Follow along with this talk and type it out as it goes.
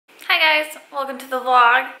Hi guys, welcome to the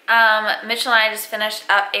vlog. Mitchell and I just finished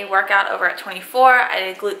up a workout over at 24. I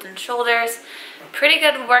did glutes and shoulders. Pretty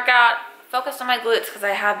good workout. Focused on my glutes because I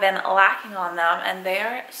have been lacking on them and they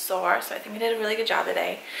are sore, so I think I did a really good job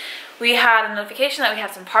today. We had a notification that we had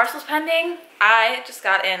some parcels pending. I just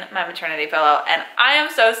got in my maternity pillow and I am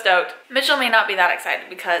so stoked. Mitchell may not be that excited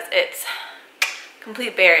because it's a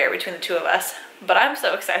complete barrier between the two of us, but I'm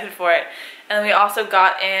so excited for it. And then we also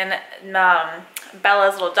got in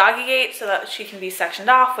Bella's little doggy gate so that she can be sectioned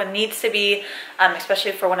off when needs to be,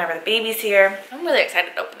 especially for whenever the baby's here. I'm really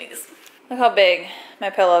excited to open these. Look how big my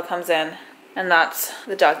pillow comes in, and that's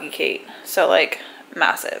the doggy gate, so like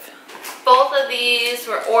massive. Both of these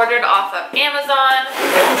were ordered off of Amazon.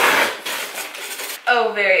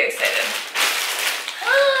 Oh, very excited.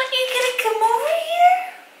 Oh, you gonna come over here?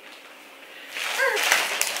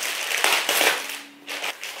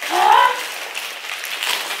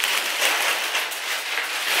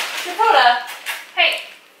 Dakota, hey,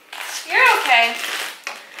 you're okay.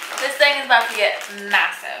 This thing is about to get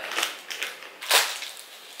massive.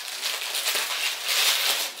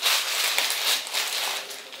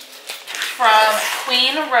 From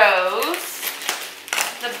Queen Rose,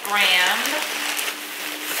 the brand.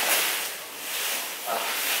 Oh.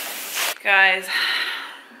 Guys,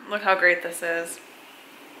 look how great this is.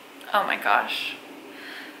 Oh my gosh.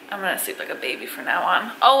 I'm gonna sleep like a baby from now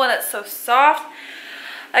on. Oh, and it's so soft.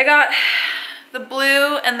 I got the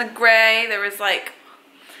blue and the gray. There was like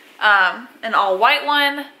an all white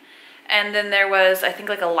one, and then there was, I think,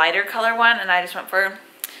 like a lighter color one, and I just went for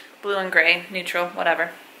blue and gray, neutral,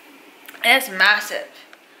 whatever. And it's massive.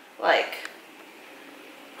 Like,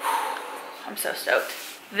 I'm so stoked.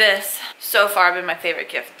 This, so far, been my favorite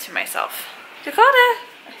gift to myself. Dakota!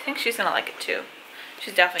 I think she's gonna like it too.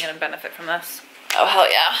 She's definitely gonna benefit from this. Oh, hell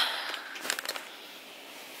yeah.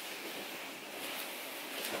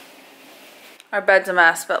 Our bed's a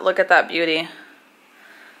mess, but look at that beauty.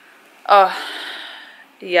 Oh,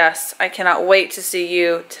 yes. I cannot wait to see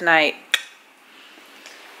you tonight.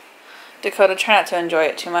 Dakota, try not to enjoy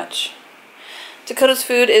it too much. Dakota's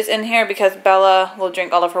food is in here because Bella will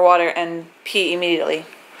drink all of her water and pee immediately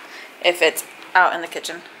if it's out in the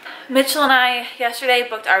kitchen. Mitchell and I yesterday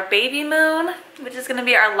booked our baby moon, which is going to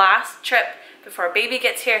be our last trip before baby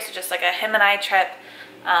gets here. So just like a him and I trip,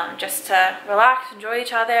 just to relax, enjoy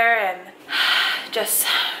each other, and just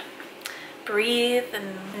breathe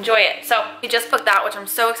and enjoy it. So we just booked that, which I'm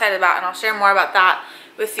so excited about, and I'll share more about that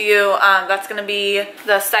with you. That's going to be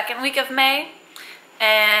the second week of May.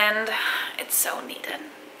 And it's so needed.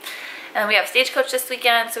 And we have Stagecoach this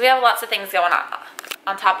weekend, so we have lots of things going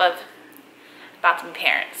on top of about to be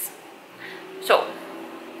parents. So,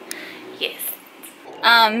 yes.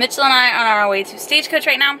 Mitchell and I are on our way to Stagecoach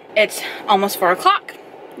right now. It's almost 4 o'clock,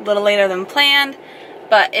 a little later than planned,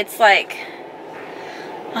 but it's like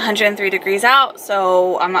 103 degrees out,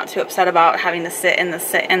 so I'm not too upset about having to sit in the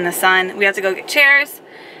sun. We have to go get chairs,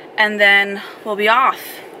 and then we'll be off.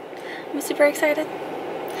 I'm super excited.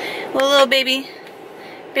 Little baby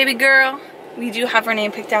girl. We do have her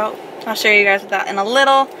name picked out. I'll show you guys that in a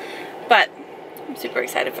little, but I'm super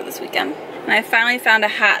excited for this weekend. And I finally found a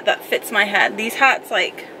hat that fits my head. These hats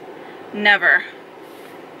like never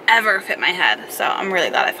ever fit my head, so I'm really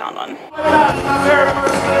glad I found one.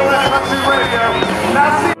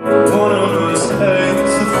 One of us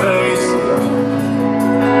face to face.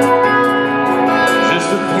 Just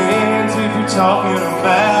depends if you're talking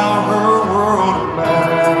about her world or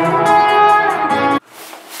mine.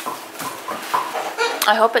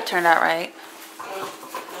 I hope it turned out right.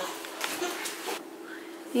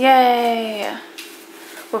 Yay!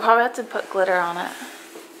 We'll probably have to put glitter on it.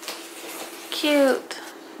 Cute.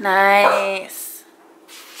 Nice.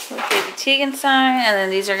 Little baby Tegan sign, and then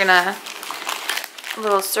these are gonna,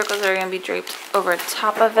 little circles are gonna be draped over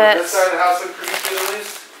top of it. This side of the house look pretty good at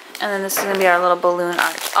least. And then this is gonna be our little balloon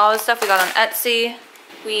arch. All this stuff we got on Etsy.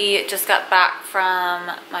 We just got back from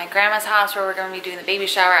my grandma's house where we're gonna be doing the baby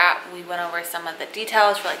shower at. We went over some of the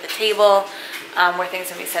details for like the table, where things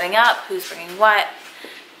are gonna be setting up, who's bringing what.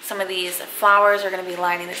 Some of these flowers are gonna be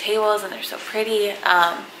lining the tables and they're so pretty.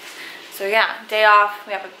 So yeah, day off.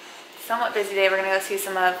 We have a somewhat busy day. We're gonna go see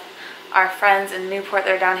some of our friends in Newport.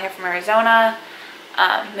 They're down here from Arizona.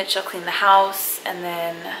 Mitchell cleaned the house, and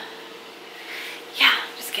then yeah,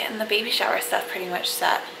 just getting the baby shower stuff pretty much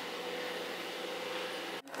set.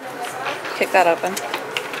 Kick that open.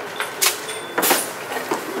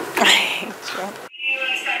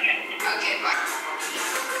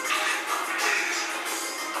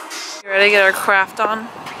 You ready to get our craft on?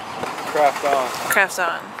 Craft on. Craft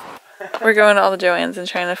on. We're going to all the Joann's and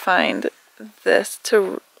trying to find this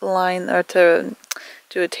to line or to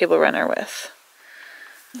do a table runner with.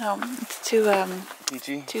 No, it's too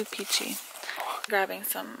peachy. Too peachy. Grabbing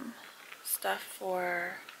some stuff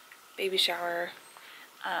for baby shower.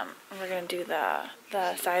 We're gonna do the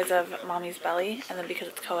size of mommy's belly, and then because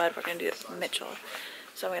it's co-ed, we're gonna do it for Mitchell.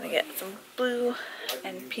 So I'm gonna get some blue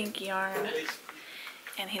and pink yarn,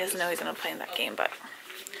 and he doesn't know he's gonna play in that game, but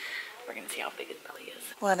we're gonna see how big his belly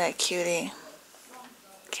is. What a cutie.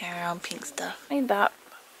 Carry around pink stuff. I need that.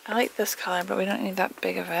 I like this color, but we don't need that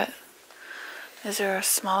big of it. Is there a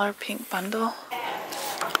smaller pink bundle?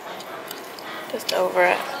 Just over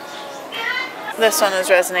it. This one is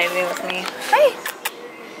resonating with me. Hi!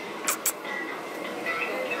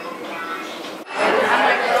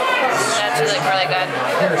 That actually look really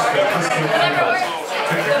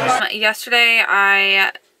good. Yesterday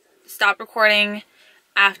I stopped recording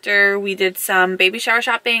after we did some baby shower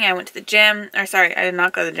shopping. I went to the gym. Or sorry, I did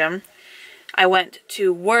not go to the gym. I went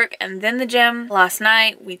to work and then the gym. Last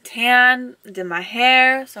night we tanned, did my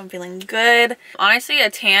hair, so I'm feeling good. Honestly, a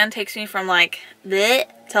tan takes me from like bleh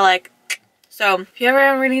to like, so if you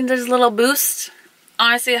ever need this little boost,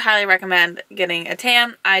 honestly I highly recommend getting a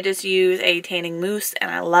tan. I just use a tanning mousse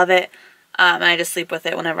and I love it. And I just sleep with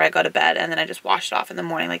it whenever I go to bed, and then I just wash it off in the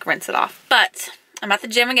morning, like rinse it off. But I'm at the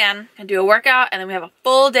gym again. I do a workout, and then we have a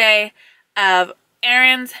full day of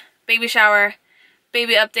errands, baby shower,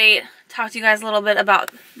 baby update, talk to you guys a little bit about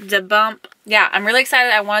the bump. Yeah, I'm really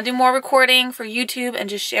excited. I want to do more recording for YouTube and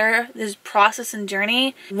just share this process and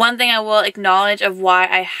journey. One thing I will acknowledge of why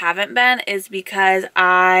I haven't been is because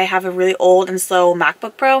I have a really old and slow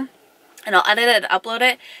MacBook Pro, and I'll edit it and upload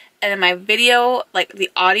it, and then my video, like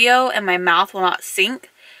the audio and my mouth will not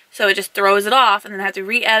sync, so it just throws it off, and then I have to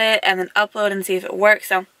re-edit and then upload and see if it works.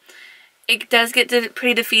 So it does get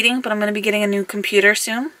pretty defeating, but I'm going to be getting a new computer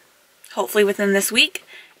soon, hopefully within this week,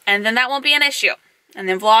 and then that won't be an issue. And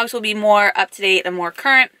then vlogs will be more up to date and more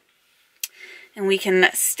current, and we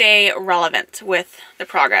can stay relevant with the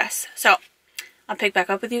progress. So I'll pick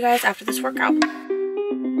back up with you guys after this workout.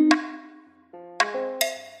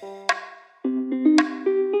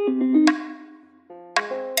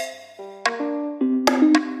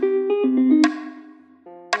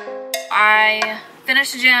 I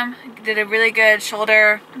finished the gym, did a really good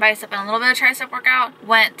shoulder, bicep, and a little bit of tricep workout.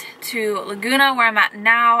 Went to Laguna, where I'm at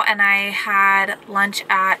now, and I had lunch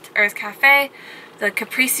at Earth Cafe, the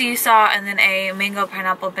caprese you saw, and then a mango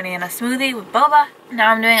pineapple banana smoothie with boba.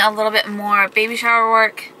 Now I'm doing a little bit more baby shower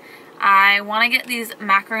work. I want to get these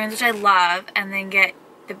macaroons, which I love, and then get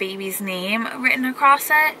the baby's name written across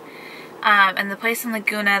it. And the place in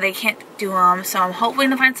Laguna, they can't do them, so I'm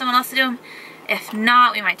hoping to find someone else to do them. If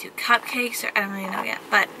not, we might do cupcakes, or I don't really know yet,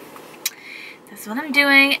 but that's what I'm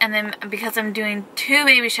doing. And then because I'm doing 2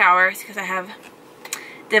 baby showers, because I have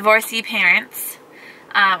divorcee parents,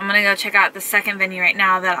 I'm gonna go check out the second venue right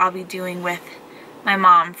now that I'll be doing with my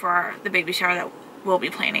mom for the baby shower that we'll be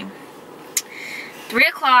planning. 3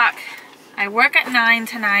 o'clock, I work at 9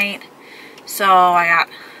 tonight, so I got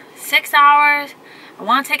 6 hours. I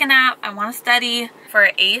want to take a nap, I want to study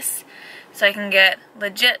for ACE, so I can get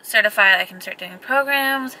legit certified. I can start doing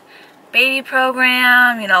programs, baby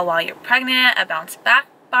program, you know, while you're pregnant, a bounce back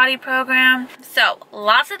body program. So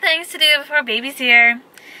lots of things to do before baby's here,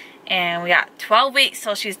 and we got 12 weeks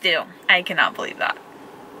till she's due. I cannot believe that.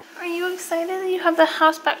 Are you excited that you have the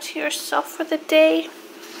house back to yourself for the day?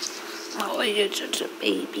 Oh, you're such a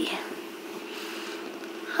baby.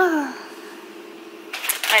 I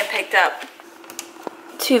picked up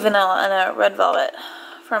 2 vanilla and a red velvet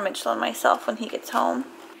for Mitchell and myself when he gets home.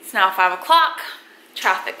 It's now 5 o'clock.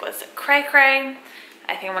 Traffic was cray-cray.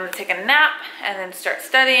 I think I'm gonna take a nap and then start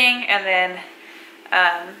studying, and then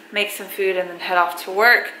make some food and then head off to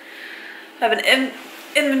work. I have an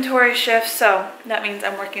inventory shift, so that means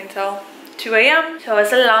I'm working until 2 a.m. So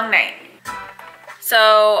it's a long night.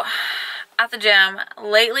 So at the gym,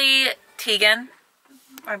 lately Tegan,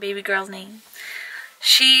 our baby girl's name,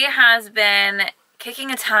 she has been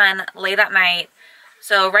kicking a ton late at night.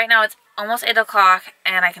 So right now it's almost 8 o'clock,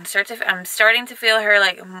 and I'm starting to feel her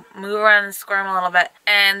like move around and squirm a little bit.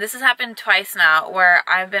 And this has happened twice now, where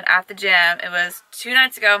I've been at the gym. It was 2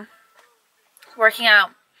 nights ago, working out,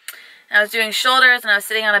 and I was doing shoulders, and I was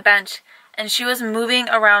sitting on a bench, and she was moving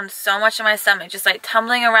around so much in my stomach, just like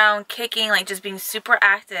tumbling around, kicking, like just being super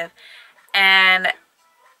active. And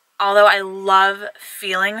although I love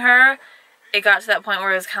feeling her, it got to that point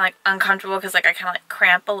where it was kind of like uncomfortable, because like I kind of like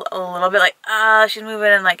cramp a little bit, like she's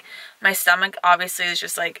moving, and like my stomach obviously is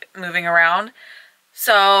just like moving around.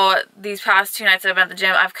 So these past 2 nights that I've been at the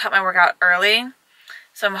gym, I've cut my workout early.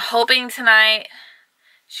 So I'm hoping tonight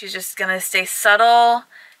she's just gonna stay subtle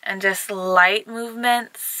and just light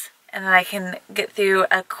movements, and then I can get through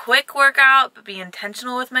a quick workout but be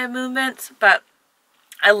intentional with my movements. But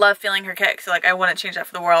I love feeling her kick, so like I wouldn't change that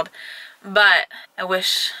for the world. But I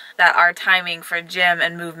wish that our timing for gym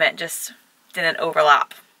and movement just didn't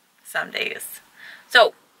overlap some days.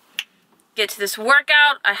 So get to this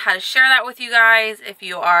workout. I had to share that with you guys. If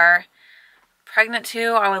you are pregnant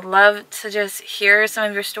too, I would love to just hear some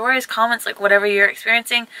of your stories, comments, like whatever you're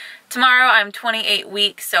experiencing. Tomorrow I'm 28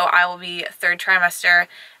 weeks, so I will be third trimester.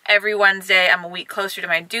 Every Wednesday I'm a week closer to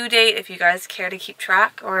my due date, if you guys care to keep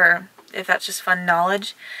track or if that's just fun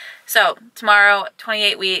knowledge. So tomorrow,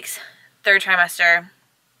 28 weeks, third trimester,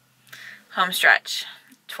 home stretch,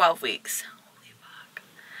 12 weeks. Holy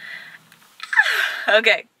fuck.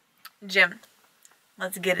 Okay, gym.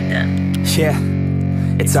 Let's get it done. Yeah,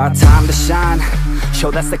 it's our time to shine. Show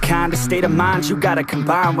that's the kind of state of mind you gotta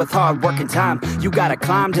combine with hard work and time. You gotta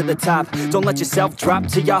climb to the top. Don't let yourself drop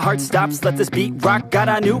till your heart stops. Let this beat rock. Got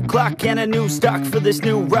a new clock and a new stock for this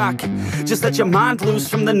new rock. Just let your mind loose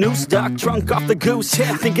from the new stock. Drunk off the goose,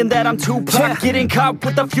 thinking that I'm too pop. Getting caught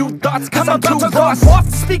with a few thoughts cause I'm too lost. Off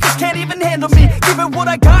the speakers can't even handle me. Give it what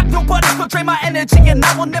I got, nobody's gonna drain my energy. And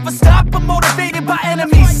I will never stop, I'm motivated by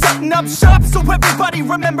enemies. Setting up shop so everybody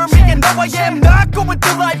remember me. And no, I am not going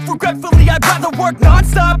through life regretfully. I'd rather work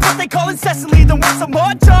non-stop, what they call incessantly, than work some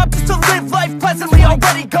odd job just to live life pleasantly.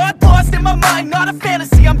 Already got lost in my mind, not a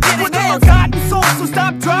fantasy. I'm getting with a forgotten soul, so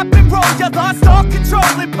stop, drop, and roll. You lost all control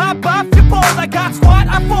and pop off your balls. I got squat,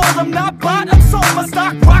 I fold, I'm not bought, I'm sold. My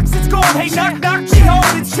stock rocks, it's gold. Hey, knock, knock, she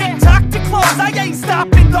holding shit, talk to close. I ain't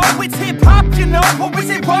stopping though, it's hip-hop, you know. Or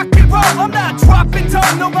is it rock and roll? I'm not dropping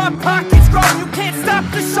down, no, my pocket's grown. You can't stop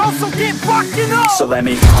the show, so get rockin' on. So let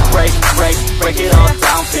me break it all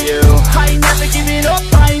down for you. I ain't never giving up,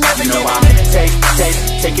 I ain't never giving up.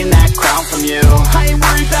 Taking that crown from you. I ain't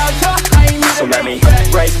worried about you, I ain't never. So let me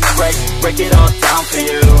break it all down for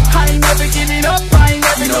you. I ain't never giving up, I ain't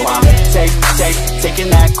never giving up.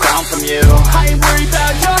 Taking that crown from you. I ain't worried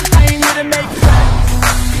about you, I ain't here to make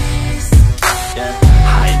friends. Yeah.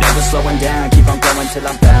 I ain't never slowing down, keep on going till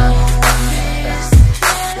I'm down.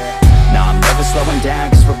 No, I'm never slowing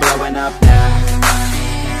down, cause we're blowing up now.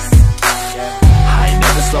 I ain't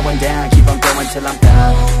never slowing down, keep on going till I'm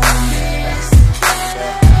down.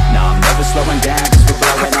 No, I'm never slowing down, cause we're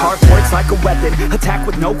blowing up. Hard words like a weapon, attack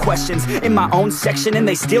with no questions. In my own section and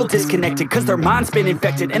they still disconnected, cause their mind's been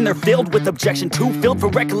infected and they're filled with objection. Too filled for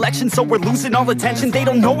recollection, so we're losing all attention. They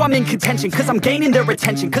don't know I'm in contention, cause I'm gaining their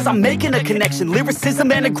attention. Cause I'm making a connection,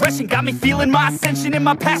 lyricism and aggression got me feeling my ascension. In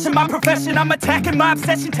my passion, my profession, I'm attacking my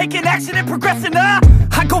obsession. Taking action and progressing, I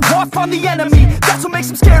go off on the enemy, that's what makes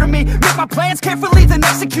them scared of me. Make my plans carefully, then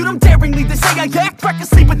execute them daringly. They say I act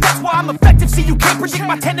recklessly, but that's why I'm effective. See, you can't predict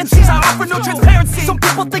my tendencies, I offer no transparency. Some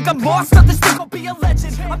people think I'm lost, others think I'll be a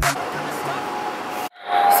legend. So I'm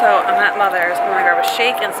at Mother's. I'm gonna grab a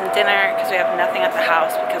shake and some dinner because we have nothing at the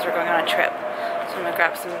house because we're going on a trip. So I'm gonna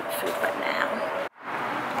grab some food right now.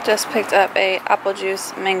 Just picked up a apple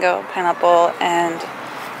juice, mango, pineapple, and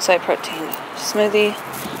soy protein smoothie,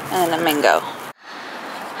 and then a mango.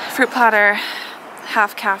 Fruit platter,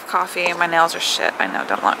 half calf coffee. My nails are shit, I know,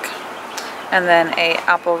 don't look. And then a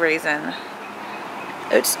apple raisin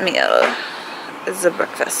oatmeal is the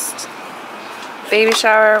breakfast. Baby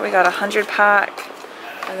shower, we got 100 pack.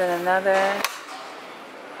 And then another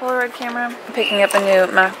Polaroid camera. I'm picking up a new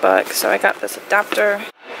MacBook, so I got this adapter.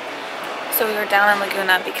 So we were down in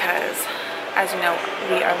Laguna because, as you know,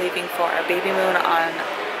 we are leaving for our baby moon on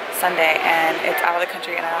Sunday, and it's out of the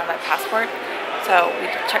country and I don't have my passport. So we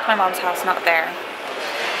checked my mom's house, not there.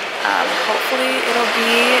 Hopefully it'll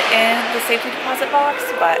be in the safety deposit box,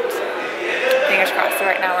 but fingers crossed. So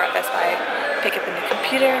right now we're at Best Buy, pick up a new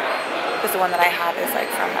computer, because the one that I have is like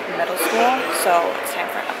from middle school, so it's time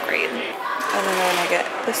for an upgrade. And then we're gonna get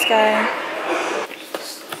this guy.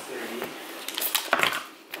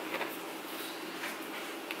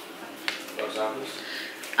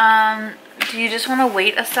 Do you just want to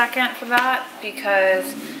wait a second for that?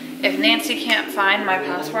 Because if Nancy can't find my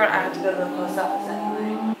passport, I have to go to the post office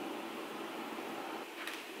anyway.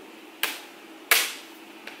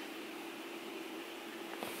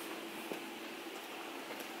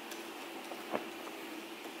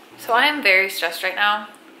 So I am very stressed right now.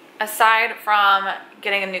 Aside from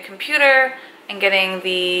getting a new computer and getting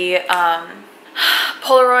the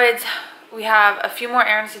Polaroids, we have a few more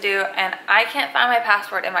errands to do, and I can't find my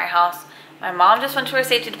passport in my house. My mom just went to her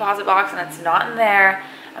safety deposit box and it's not in there.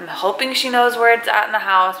 I'm hoping she knows where it's at in the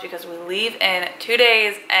house because we leave in 2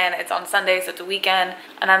 days and it's on Sunday, so it's a weekend,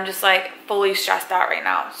 and I'm just like fully stressed out right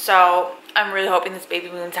now. So I'm really hoping this baby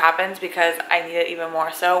moons happens because I need it even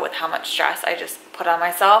more so with how much stress I just put on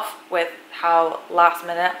myself with how last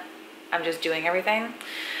minute I'm just doing everything.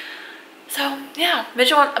 So yeah,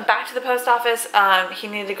 Mitchell went back to the post office. He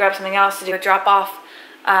needed to grab something else to do a drop off.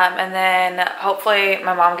 And then hopefully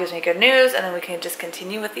my mom gives me good news and then we can just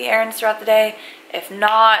continue with the errands throughout the day. If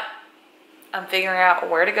not, I'm figuring out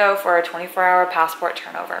where to go for a 24-hour passport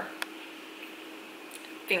turnover.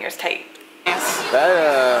 Fingers tight.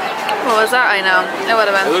 That, what was that? I know. It would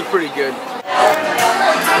have been. it looked pretty good.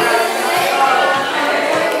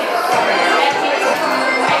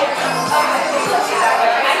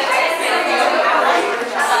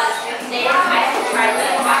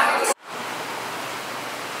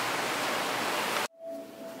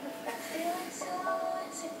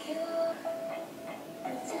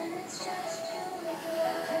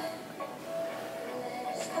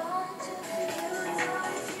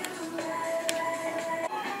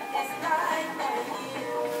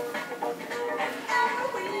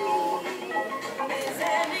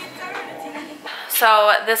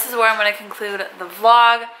 So this is where I'm going to conclude the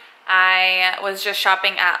vlog. I was just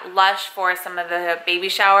shopping at Lush for some of the baby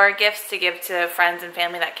shower gifts to give to friends and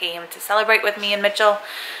family that came to celebrate with me and Mitchell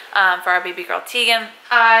for our baby girl Tegan.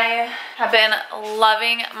 I have been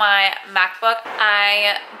loving my MacBook.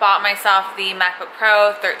 I bought myself the MacBook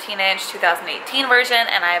Pro 13-inch 2018 version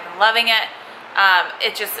and I have been loving it.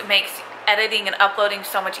 It just makes editing and uploading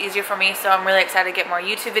so much easier for me, so I'm really excited to get more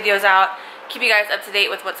YouTube videos out, keep you guys up to date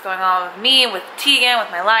with what's going on with me, with Tegan,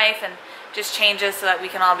 with my life, and just changes so that we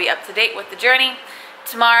can all be up to date with the journey.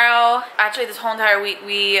 Tomorrow, actually this whole entire week,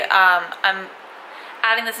 I'm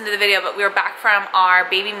adding this into the video, but we were back from our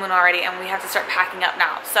baby moon already and we have to start packing up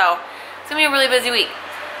now. So it's gonna be a really busy week.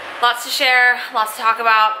 Lots to share, lots to talk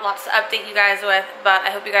about, lots to update you guys with, but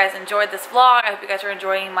I hope you guys enjoyed this vlog. I hope you guys are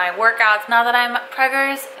enjoying my workouts now that I'm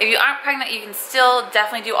preggers. If you aren't pregnant, you can still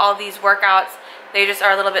definitely do all these workouts. They just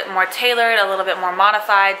are a little bit more tailored, a little bit more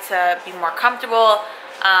modified to be more comfortable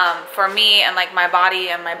for me and like my body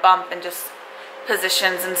and my bump and just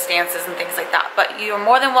positions and stances and things like that. But you're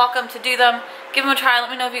more than welcome to do them. Give them a try,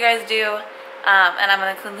 let me know if you guys do. And I'm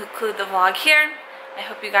gonna conclude the vlog here. I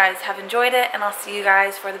hope you guys have enjoyed it and I'll see you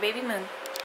guys for the baby moon.